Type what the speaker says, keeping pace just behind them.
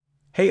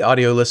Hey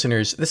audio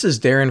listeners, this is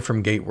Darren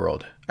from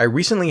GateWorld. I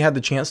recently had the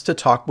chance to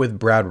talk with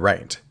Brad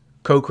Wright,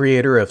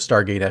 co-creator of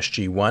Stargate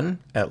SG-1,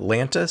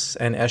 Atlantis,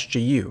 and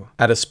SGU,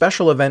 at a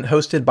special event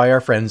hosted by our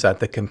friends at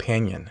The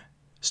Companion.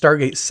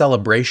 Stargate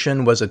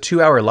Celebration was a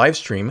 2-hour live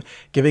stream,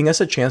 giving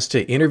us a chance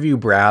to interview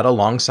Brad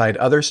alongside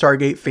other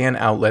Stargate fan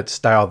outlets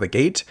Style the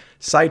Gate,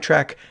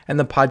 Sidetrack, and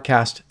the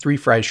podcast Three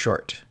Fries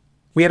Short.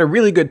 We had a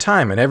really good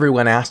time and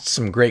everyone asked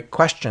some great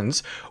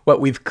questions. What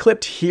we've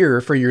clipped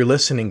here for your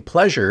listening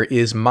pleasure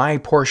is my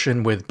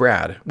portion with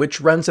Brad,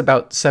 which runs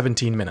about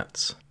 17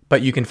 minutes.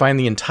 But you can find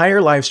the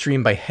entire live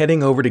stream by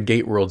heading over to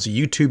GateWorld's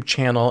YouTube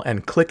channel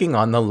and clicking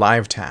on the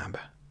Live tab.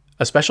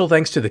 A special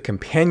thanks to The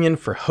Companion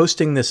for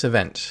hosting this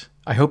event.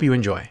 I hope you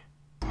enjoy.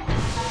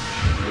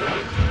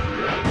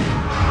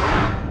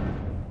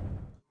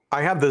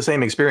 I have the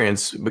same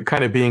experience, but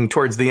kind of being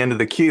towards the end of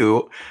the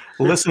queue,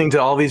 listening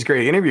to all these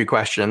great interview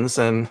questions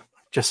and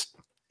just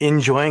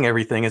enjoying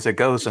everything as it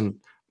goes. And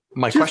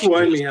my just question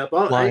wind me up.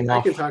 I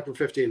can talk for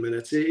 15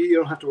 minutes. You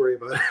don't have to worry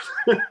about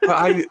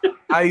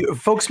it.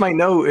 Folks might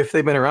know if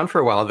they've been around for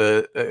a while.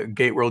 The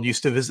GateWorld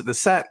used to visit the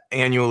set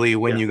annually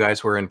when you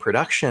guys were in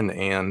production,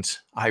 and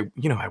I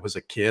was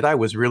a kid. I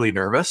was really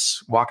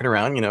nervous walking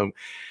around,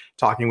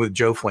 talking with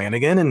Joe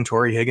Flanagan and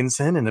Tori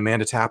Higginson and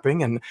Amanda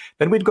Tapping. And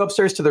then we'd go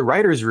upstairs to the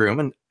writer's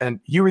room, and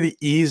you were the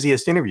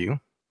easiest interview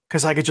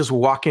because I could just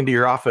walk into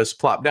your office,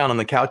 plop down on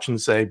the couch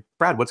and say,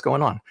 Brad, what's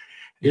going on?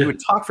 And you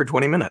would talk for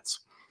 20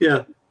 minutes.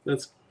 Yeah, I'm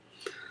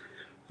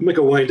like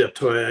a wind-up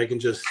toy. I can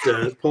just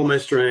pull my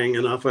string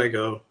and off I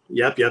go.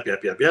 Yep.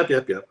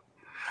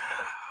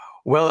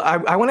 Well,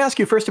 I want to ask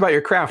you first about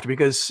your craft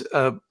because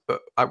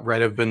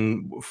I've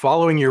been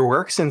following your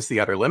work since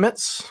The Outer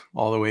Limits,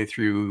 all the way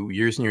through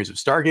years and years of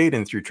Stargate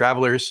and through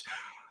Travelers.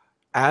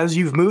 As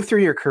you've moved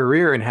through your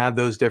career and had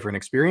those different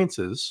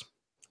experiences,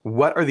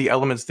 what are the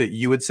elements that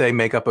you would say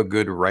make up a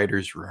good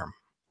writer's room?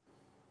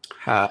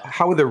 How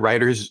are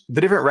the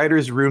different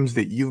writers' rooms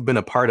that you've been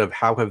a part of,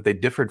 how have they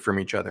differed from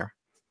each other?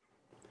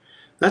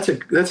 That's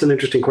an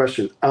interesting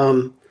question.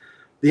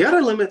 The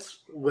Outer Limits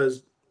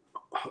was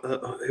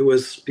it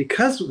was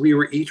because we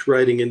were each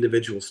writing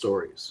individual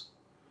stories.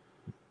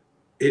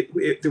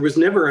 There was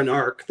never an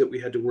arc that we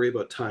had to worry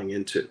about tying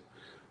into.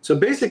 So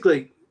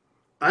basically,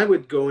 I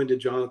would go into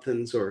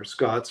Jonathan's or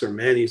Scott's or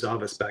Manny's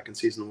office back in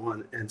season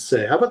 1 and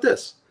say, "How about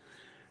this?"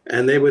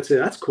 And they would say,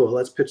 "That's cool.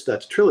 Let's pitch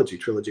that to Trilogy."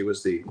 Trilogy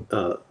was the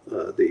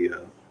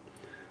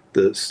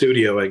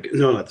studio.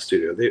 No, not the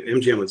studio.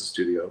 MGM was the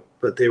studio,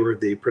 but they were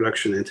the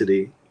production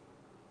entity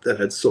that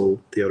had sold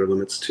The Outer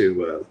Limits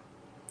to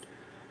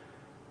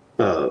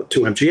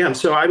MGM.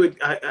 So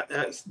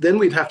then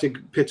we'd have to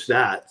pitch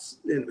that,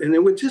 and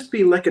it would just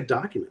be like a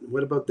document.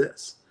 What about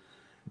this?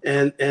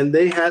 And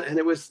they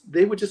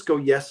would just go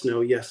yes,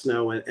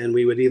 no, and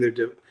we would either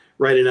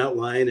write an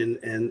outline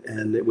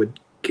and it would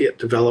get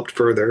developed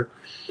further,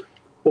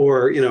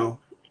 or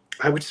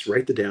I would just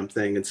write the damn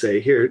thing and say,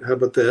 "Here, how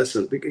about this?"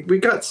 And we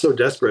got so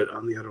desperate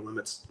on The Outer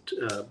Limits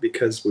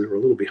because we were a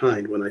little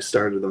behind when I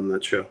started on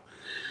that show.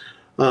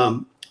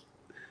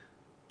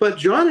 But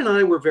John and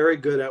I were very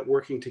good at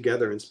working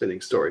together and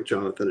spinning story,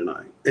 Jonathan and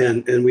I.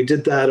 And we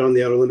did that on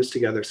The Outer Limits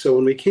together. So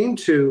when we came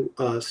to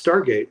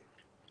Stargate,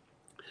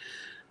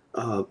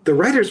 the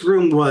writer's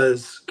room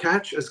was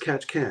catch as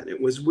catch can.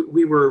 It was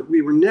we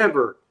were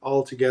never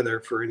all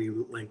together for any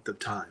length of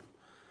time,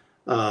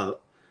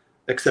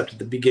 except at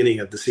the beginning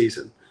of the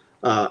season,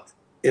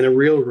 in a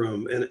real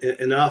room,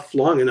 and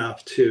long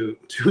enough to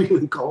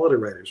even call it a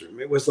writer's room.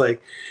 It was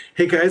like,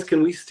 "Hey guys,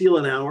 can we steal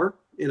an hour?"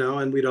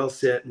 And we'd all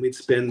sit and we'd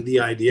spin the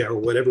idea or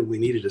whatever we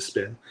needed to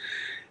spin,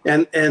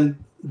 and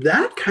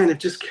that kind of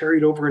just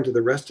carried over into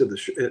the rest of the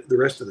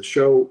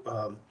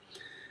show,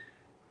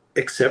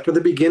 except for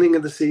the beginning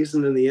of the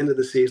season and the end of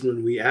the season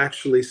when we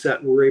actually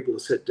were able to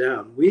sit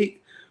down. We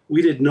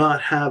did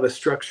not have a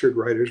structured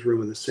writer's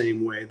room in the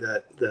same way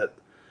that,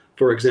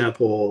 for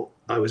example,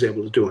 I was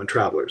able to do on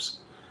Travelers.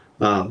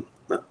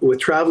 With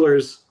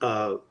Travelers,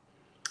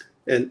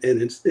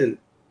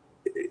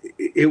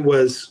 it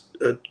was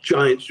a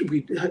giant.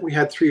 We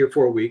had 3 or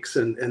 4 weeks,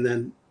 and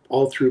then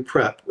all through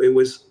prep, it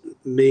was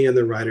me and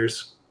the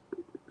writers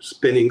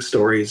spinning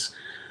stories,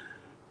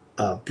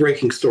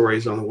 breaking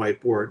stories on the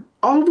whiteboard,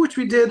 all of which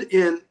we did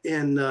in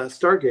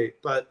Stargate,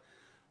 but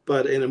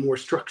in a more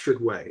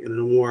structured way, in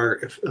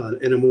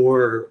a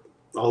more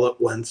all at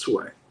once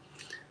way.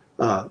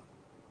 And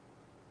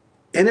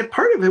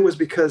part of it was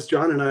because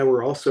John and I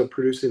were also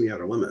producing The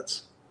Outer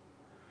Limits,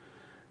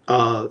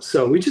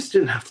 so we just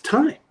didn't have the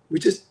time.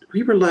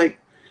 We were like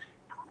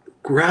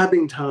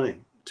grabbing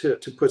time to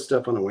put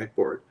stuff on a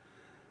whiteboard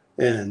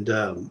and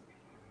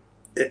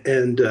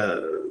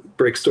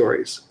break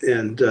stories,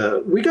 and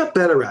we got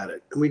better at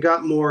it, and we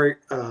got more.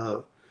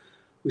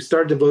 We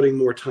started devoting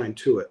more time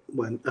to it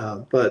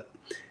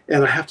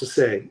and I have to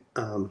say,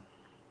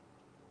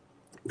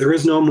 there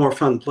is no more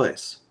fun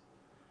place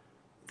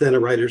than a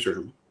writer's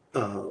room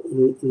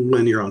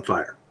when you're on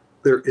fire.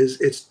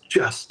 It's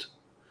just,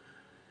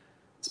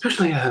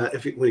 especially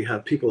when you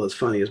have people as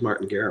funny as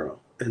Martin Garrow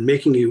and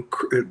making you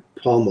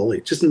Paul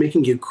Mully, just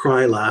making you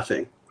cry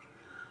laughing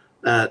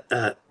at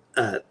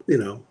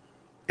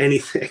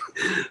anything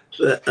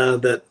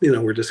that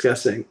we're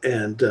discussing,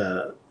 and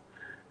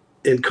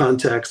in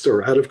context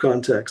or out of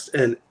context,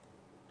 and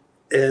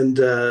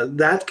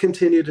that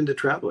continued into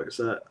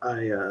Travelers.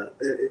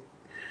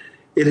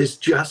 It is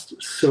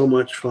just so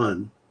much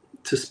fun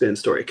to spin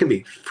story. It can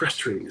be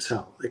frustrating as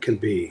hell. It can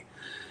be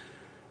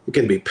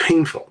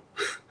painful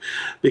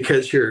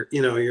because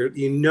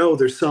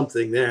there's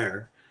something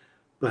there,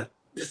 but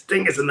this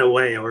thing is in the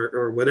way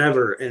or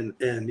whatever, and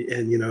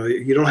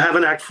you don't have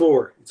an act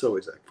 4. It's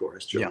always act 4,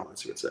 as Joe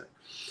Wants would say.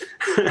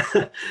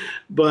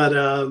 But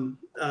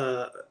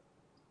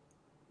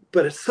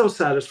it's so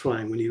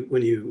satisfying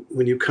when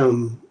you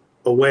come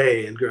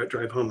away and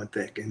drive home and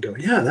think and go,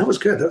 yeah, that was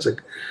good. It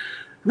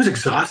was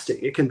exhausting.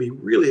 It can be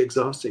really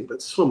exhausting,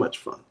 but so much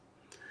fun.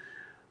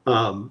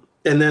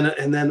 And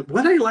then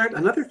what I learned,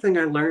 another thing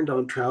I learned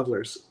on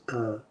Travelers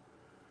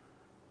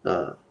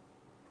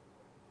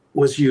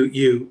was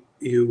you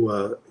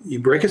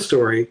break a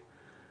story,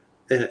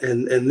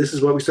 and this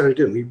is what we started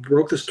doing. We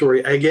broke the story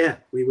again.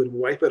 We would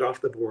wipe it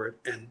off the board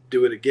and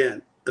do it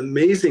again.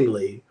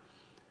 Amazingly,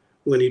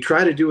 when you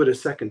try to do it a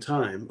second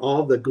time,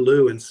 all the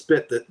glue and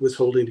spit that was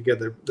holding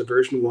together the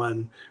version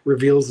 1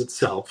 reveals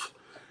itself,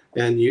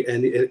 and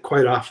it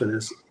quite often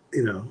is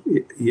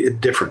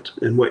different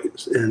in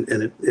ways,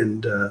 and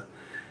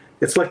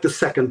it's like the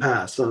second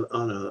pass on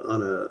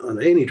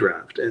any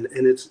draft,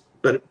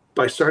 but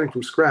by starting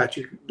from scratch,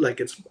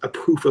 it's a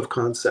proof of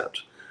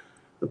concept,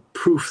 a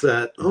proof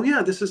that, oh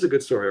yeah, this is a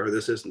good story or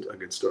this isn't a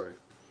good story.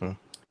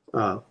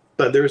 But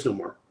there's no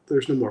more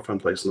fun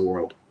place in the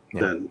world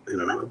than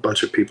a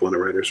bunch of people in a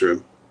writer's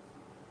room.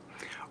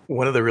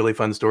 One of the really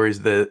fun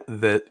stories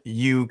that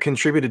you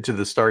contributed to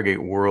the Stargate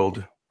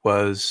world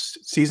was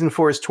season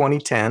 4's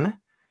 2010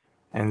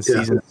 and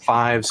season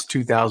 5's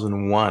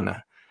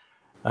 2001.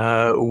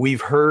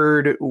 We've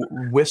heard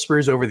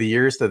whispers over the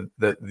years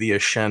that the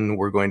Ashen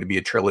were going to be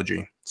a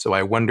trilogy. So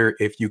I wonder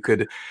if you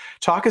could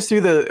talk us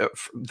through the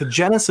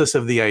genesis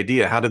of the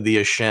idea. How did the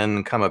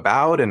Ashen come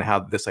about, and how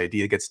this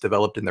idea gets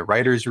developed in the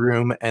writer's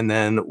room? And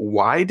then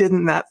why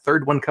didn't that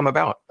third one come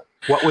about?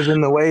 What was in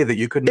the way that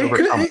you couldn't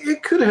overcome?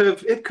 It could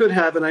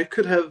have, and I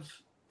could have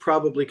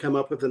probably come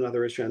up with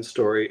another Ashen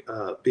story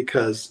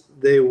because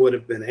they would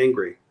have been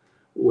angry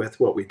with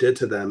what we did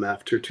to them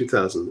after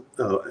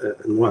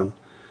 2001.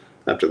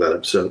 After that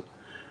episode,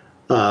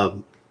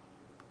 but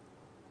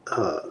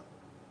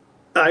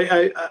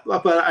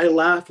I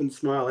laugh and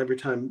smile every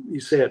time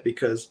you say it,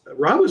 because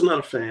Rob was not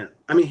a fan.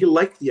 I mean, he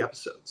liked the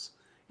episodes,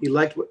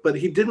 but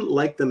he didn't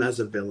like them as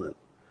a villain.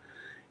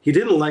 He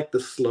didn't like the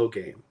slow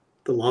game,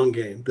 the long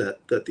game that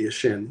the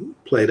Ashen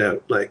played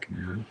out. Like,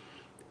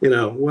 they're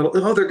going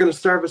to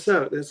starve us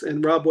out.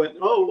 And Rob went,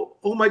 oh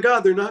my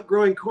God, they're not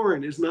growing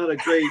corn. Is not a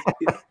great.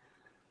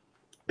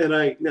 And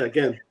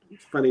again,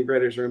 funny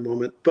writer's room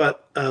moment,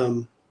 but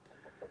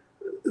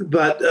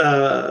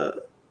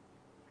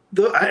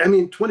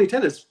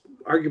 2010 is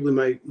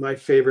arguably my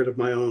favorite of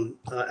my own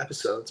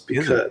episodes,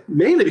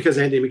 mainly because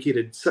Andy McKee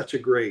did such a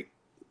great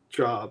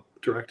job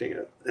directing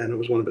it, and it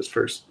was one of his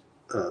first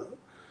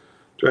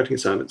directing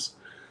assignments.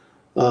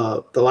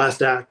 The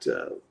last act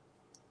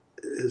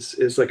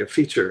is like a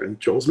feature, and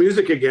Joel's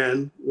music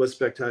again was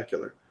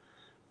spectacular,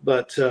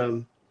 but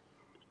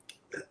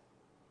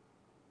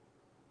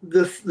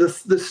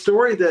the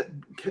story that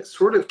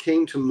sort of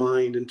came to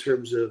mind in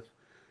terms of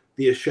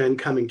the Ashen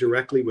coming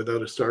directly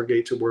without a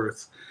Stargate to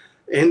Earth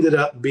ended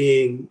up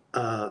being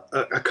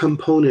a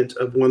component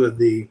of one of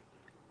the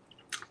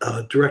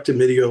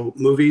direct-to-video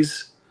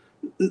movies,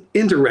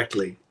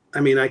 indirectly. I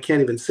mean, I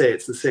can't even say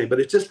it's the same, but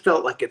it just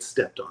felt like it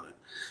stepped on it.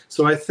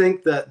 So I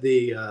think that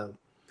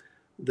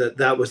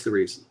that was the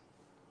reason,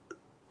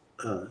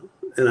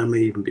 and I may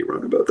even be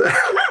wrong about that.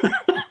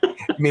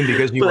 I mean,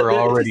 because you were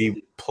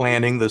already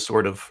planning the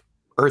sort of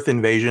Earth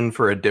invasion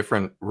for a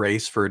different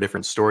race, for a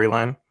different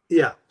storyline?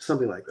 Yeah,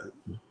 something like that.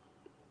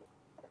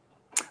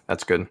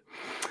 That's good.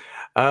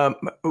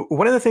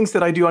 One of the things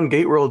that I do on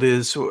GateWorld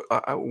is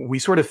we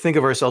sort of think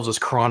of ourselves as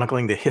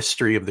chronicling the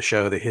history of the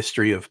show, the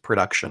history of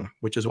production,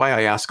 which is why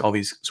I ask all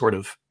these sort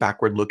of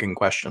backward-looking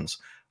questions.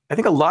 I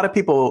think a lot of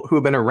people who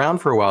have been around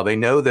for a while, they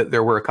know that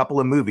there were a couple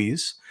of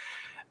movies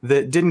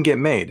that didn't get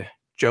made.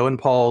 Joe and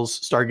Paul's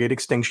Stargate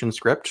Extinction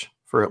script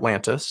for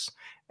Atlantis,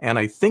 and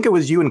I think it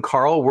was you and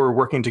Carl were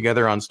working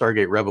together on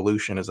Stargate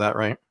Revolution. Is that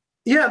right?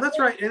 Yeah, that's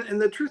right.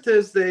 And the truth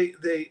is, they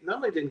not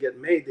only didn't get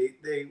made,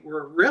 they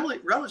were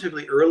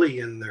relatively early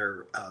in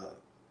their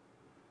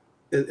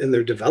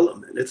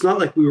development. It's not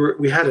like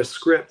we had a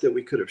script that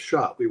we could have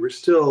shot. We were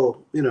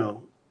still,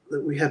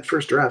 we had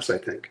first drafts, I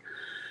think,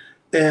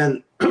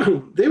 and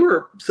they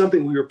were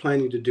something we were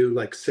planning to do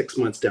like 6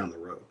 months down the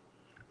road.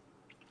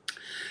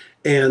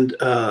 And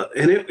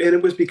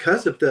it was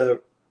because of the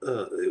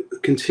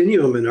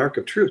Continuum and Arc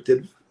of Truth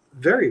did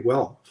very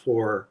well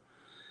for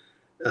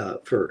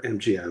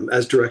MGM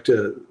as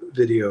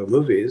direct-to-video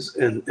movies,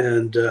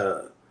 and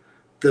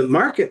the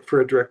market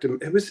for a direct,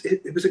 it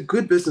was a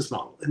good business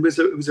model. It was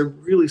a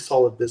really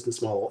solid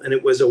business model, and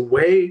it was a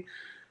way,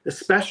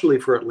 especially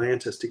for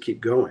Atlantis, to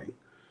keep going,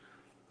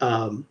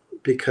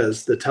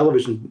 because the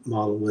television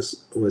model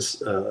was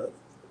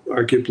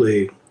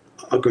arguably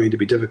going to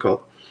be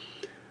difficult.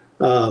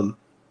 And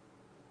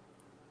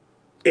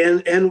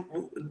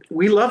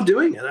we love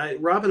doing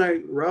it.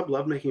 Rob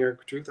loved making Arc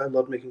of Truth. I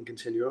loved making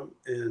Continuum,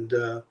 and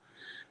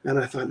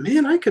I thought,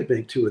 man, I could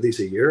make 2 of these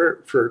a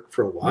year for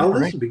a while. Yeah,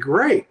 right. This would be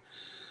great.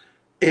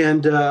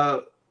 And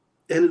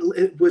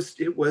it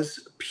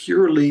was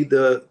purely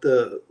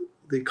the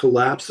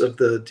collapse of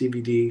the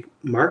DVD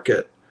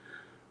market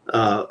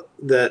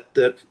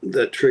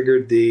that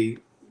triggered the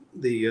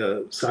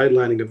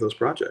sidelining of those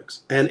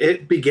projects. And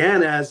it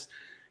began as,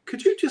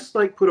 could you just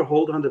like put a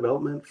hold on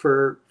development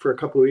for a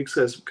couple of weeks,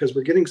 because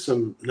we're getting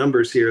some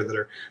numbers here that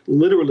are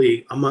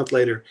literally a month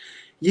later.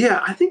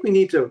 Yeah, I think we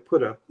need to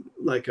put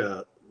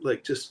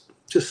just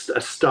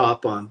a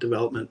stop on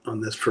development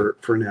on this for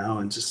now,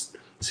 and just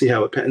see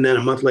how it. And then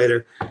a month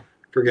later,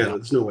 forget it.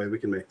 There's no way we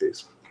can make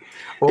these.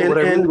 Well,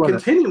 and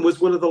Continuum was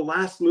one of the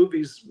last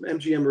movies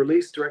MGM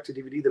released direct to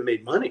DVD that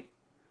made money.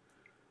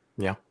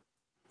 Yeah.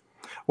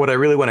 What I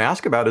really want to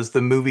ask about is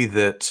the movie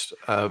that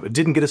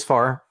didn't get as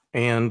far,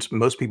 and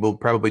most people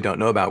probably don't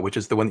know about, which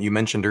is the one that you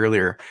mentioned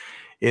earlier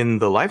in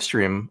the live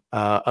stream,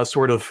 a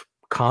sort of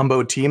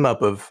combo team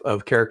up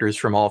of characters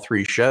from all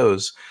 3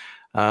 shows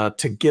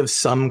to give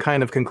some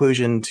kind of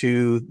conclusion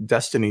to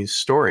Destiny's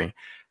story.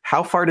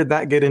 How far did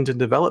that get into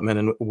development,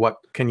 and what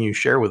can you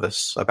share with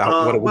us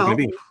about what it was going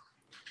to be?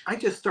 I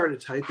just started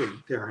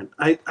typing, Darren.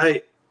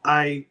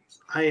 I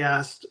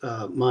asked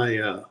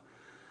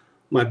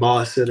my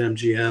boss at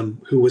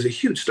MGM, who was a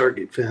huge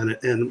Stargate fan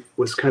and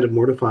was kind of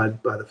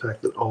mortified by the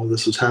fact that all of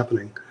this was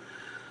happening.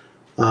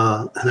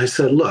 And I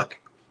said, look,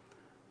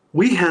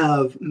 we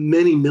have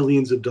many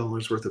millions of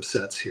dollars worth of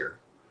sets here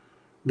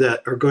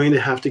that are going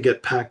to have to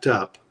get packed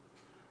up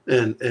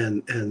and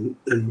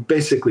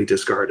basically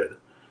discarded.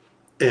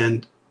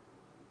 And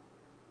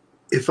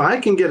if I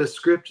can get a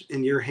script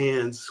in your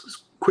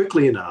hands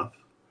quickly enough,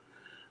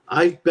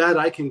 I bet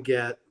I can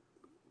get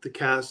the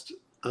cast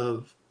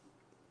of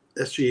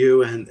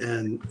SGU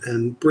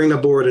and bring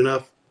aboard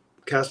enough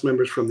cast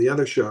members from the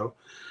other show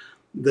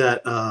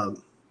that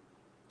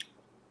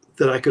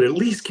that I could at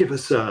least give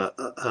us a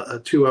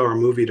 2-hour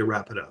movie to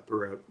wrap it up,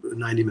 or a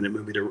 90-minute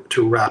movie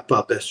to wrap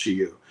up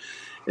SGU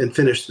and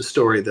finish the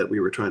story that we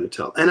were trying to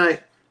tell. And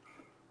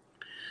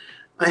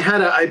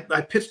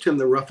I pitched him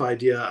the rough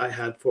idea I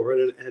had for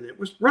it, and it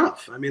was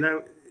rough. I mean,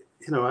 I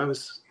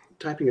was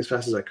typing as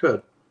fast as I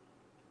could.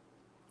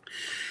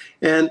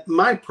 And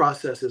my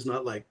process is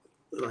not like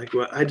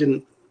what I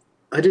didn't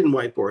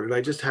whiteboard it.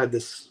 I just had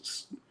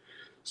this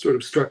sort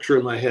of structure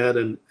in my head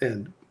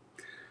and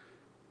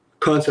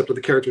concept of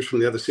the characters from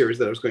the other series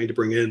that I was going to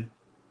bring in,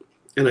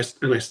 and I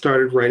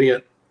started writing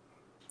it,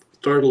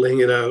 started laying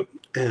it out,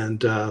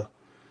 and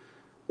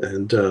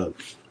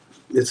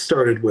it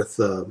started with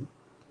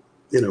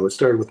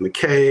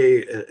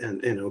McKay,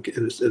 and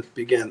it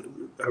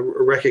began a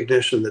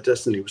recognition that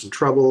Destiny was in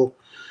trouble,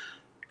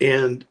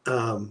 and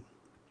I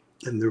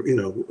don't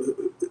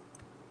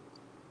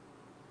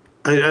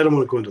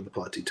want to go into the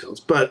plot details,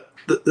 but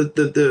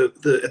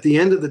the at the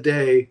end of the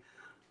day,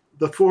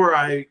 before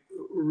I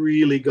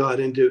really got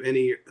into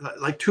any,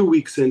 like 2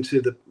 weeks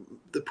into the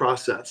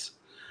process,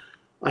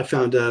 I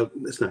found out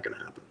it's not going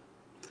to happen.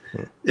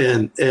 Yeah.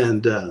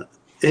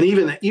 And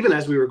even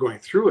as we were going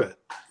through it,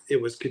 it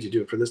was, could you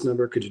do it for this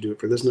number? Could you do it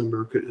for this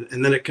number?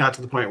 And then it got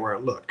to the point where,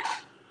 look,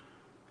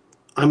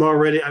 I've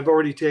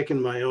already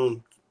taken my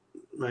own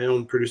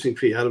producing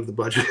fee out of the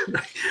budget,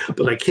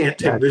 but I can't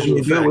take visual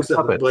effects out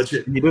of the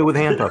budget. You do it with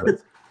hand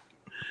puppets.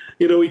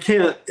 We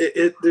can't.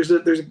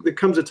 There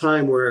comes a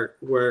time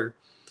where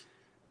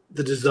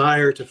the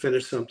desire to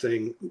finish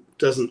something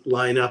doesn't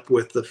line up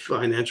with the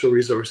financial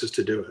resources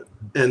to do it,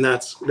 and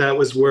that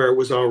was where it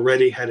was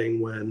already heading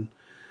when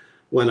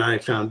I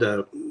found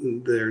out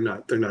they're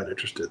not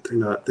interested.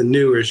 The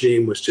new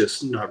regime was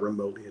just not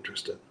remotely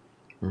interested.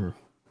 Mm.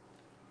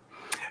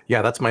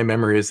 Yeah, that's my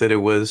memory. Is that it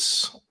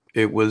was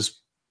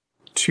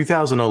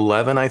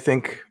 2011, I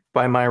think,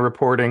 by my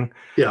reporting.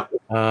 Yeah.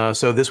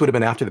 So this would have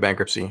been after the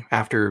bankruptcy,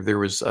 after there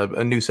was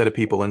a new set of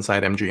people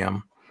inside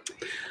MGM.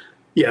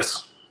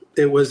 Yes,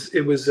 it was.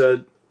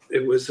 I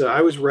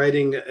was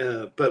writing,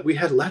 but we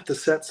had left the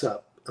sets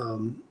up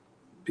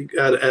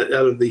out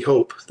of the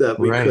hope that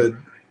we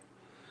could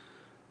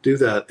do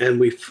that, and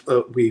we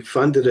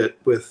funded it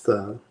with.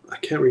 I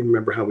can't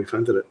remember how we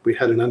funded it. We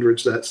had an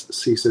underage that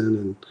season,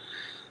 and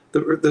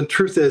the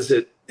truth is,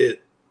 it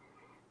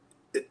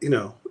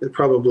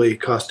probably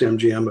cost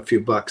MGM a few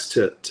bucks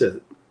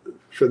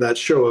for that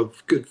show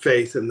of good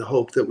faith and the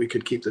hope that we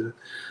could keep the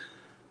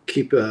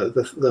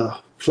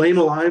flame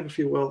alive, if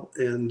you will.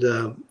 And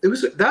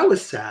that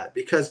was sad,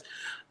 because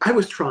I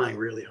was trying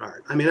really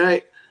hard. I mean,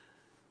 I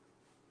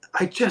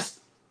just,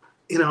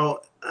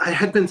 I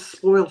had been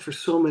spoiled for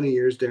so many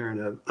years,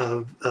 Darren,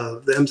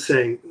 of them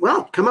saying,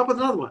 well, come up with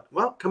another one.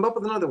 Well, come up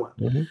with another one.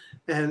 Mm-hmm.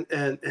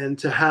 And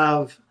to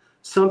have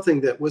something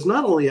that was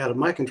not only out of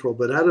my control,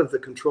 but out of the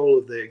control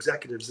of the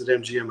executives at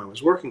MGM I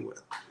was working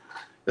with.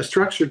 A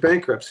structured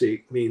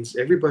bankruptcy means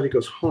everybody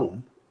goes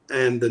home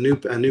and a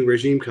new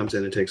regime comes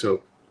in and takes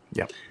over.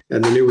 Yeah.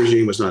 And the new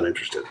regime was not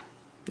interested.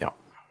 Yeah.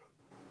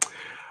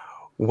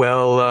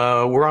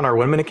 Well, we're on our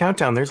 1 minute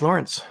countdown. There's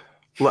Lawrence.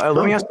 Let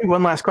me ask you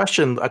one last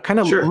question. Kind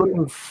of Sure.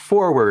 Looking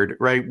forward,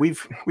 right?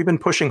 We've been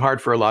pushing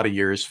hard for a lot of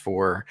years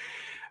for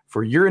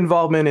your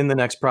involvement in the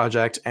next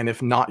project, and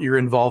if not your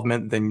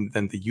involvement, then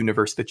the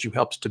universe that you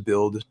helped to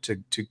build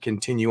to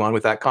continue on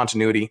with that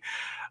continuity.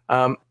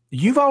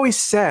 You've always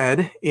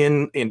said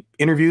in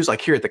interviews like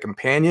here at The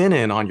Companion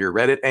and on your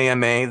Reddit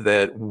AMA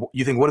that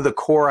you think one of the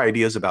core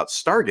ideas about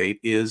Stargate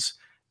is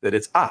that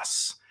it's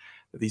us.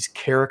 That these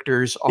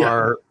characters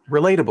are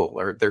relatable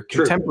or they're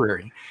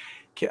contemporary.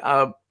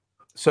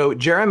 So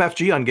Jerem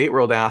FG on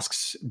GateWorld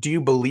asks, do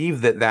you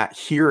believe that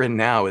here and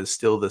now is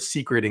still the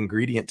secret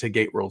ingredient to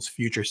GateWorld's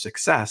future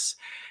success,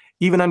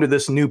 even under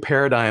this new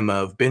paradigm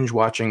of binge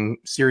watching,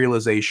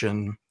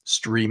 serialization,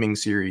 streaming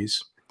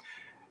series?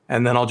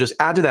 And then I'll just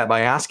add to that by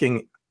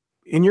asking,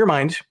 in your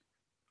mind,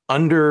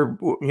 in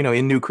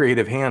new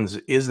creative hands,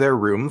 is there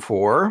room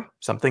for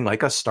something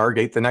like a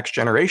Stargate: The Next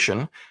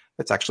Generation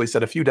that's actually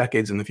set a few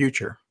decades in the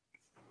future?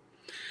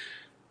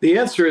 The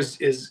answer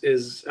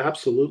is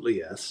absolutely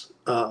yes,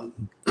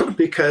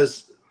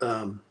 because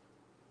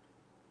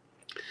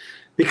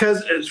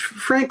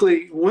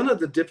frankly, one of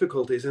the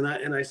difficulties, and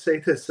I say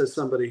this as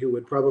somebody who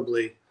would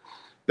probably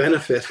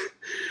benefit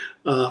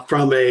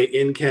from a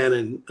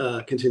in-canon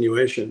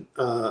continuation.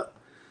 I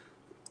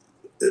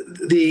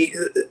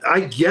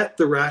get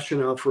the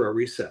rationale for a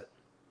reset,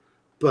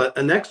 but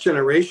a Next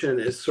Generation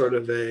is sort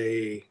of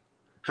a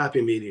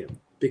happy medium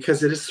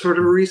because it is sort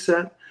of a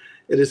reset.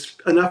 It is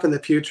enough in the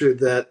future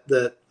that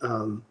the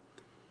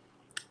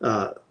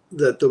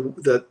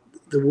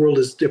world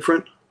is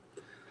different.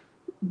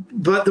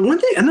 But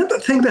another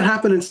thing that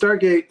happened in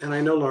Stargate, and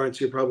I know, Lawrence,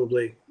 you're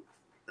probably,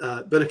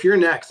 but if you're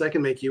next, I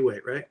can make you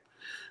wait, right?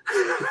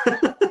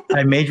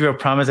 I made you a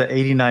promise at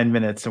 89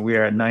 minutes, and we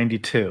are at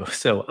 92.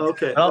 So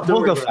okay,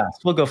 we'll go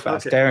fast. We'll go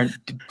fast. Okay. Darren,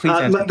 please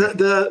answer.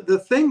 The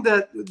thing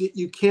that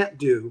you can't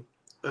do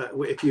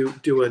if you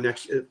do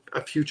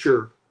a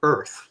future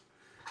Earth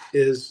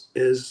is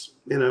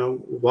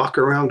walk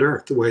around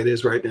Earth the way it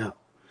is right now.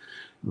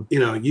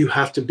 You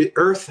have to be.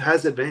 Earth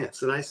has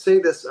advanced, and I say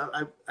this.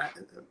 I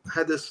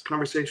had this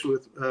conversation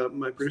with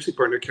my producing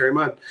partner Carrie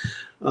Mudd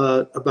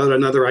about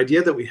another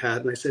idea that we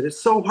had, and I said it's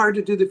so hard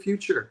to do the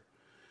future.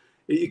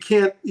 You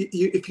can't.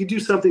 If you do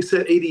something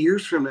set 80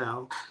 years from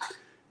now,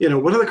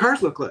 what do the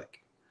cars look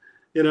like?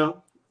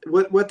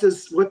 What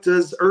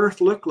does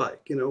Earth look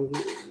like?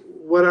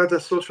 What are the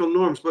social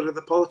norms? What are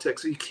the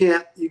politics? You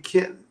can't.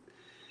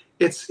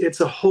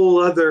 It's a whole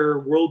other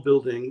world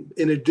building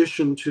in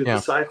addition to the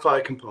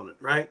sci-fi component,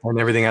 right? And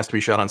everything has to be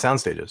shot on sound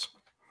stages.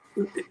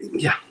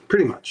 Yeah,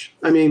 pretty much.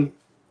 I mean,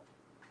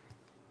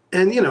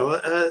 and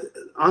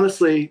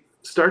honestly,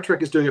 Star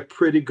Trek is doing a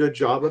pretty good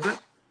job of it,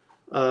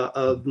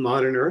 of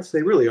modern Earth.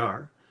 They really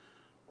are.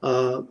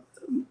 But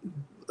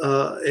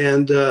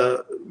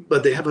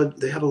they have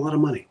a lot of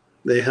money.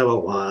 They have a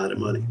lot of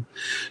money.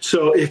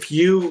 So if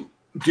you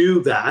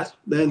do that,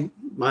 then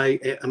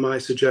my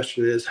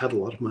suggestion is have a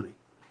lot of money.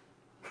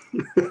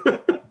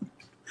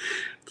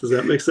 Does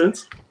that make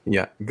sense?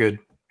 Yeah, good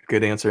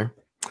answer.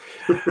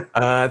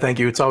 Thank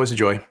you. It's always a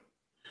joy.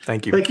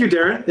 Thank you. Thank you,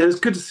 Darren. And it's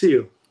good to see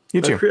you.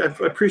 You too. I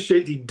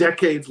appreciate the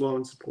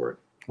decades-long support.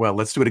 Well,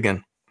 let's do it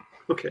again.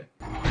 Okay.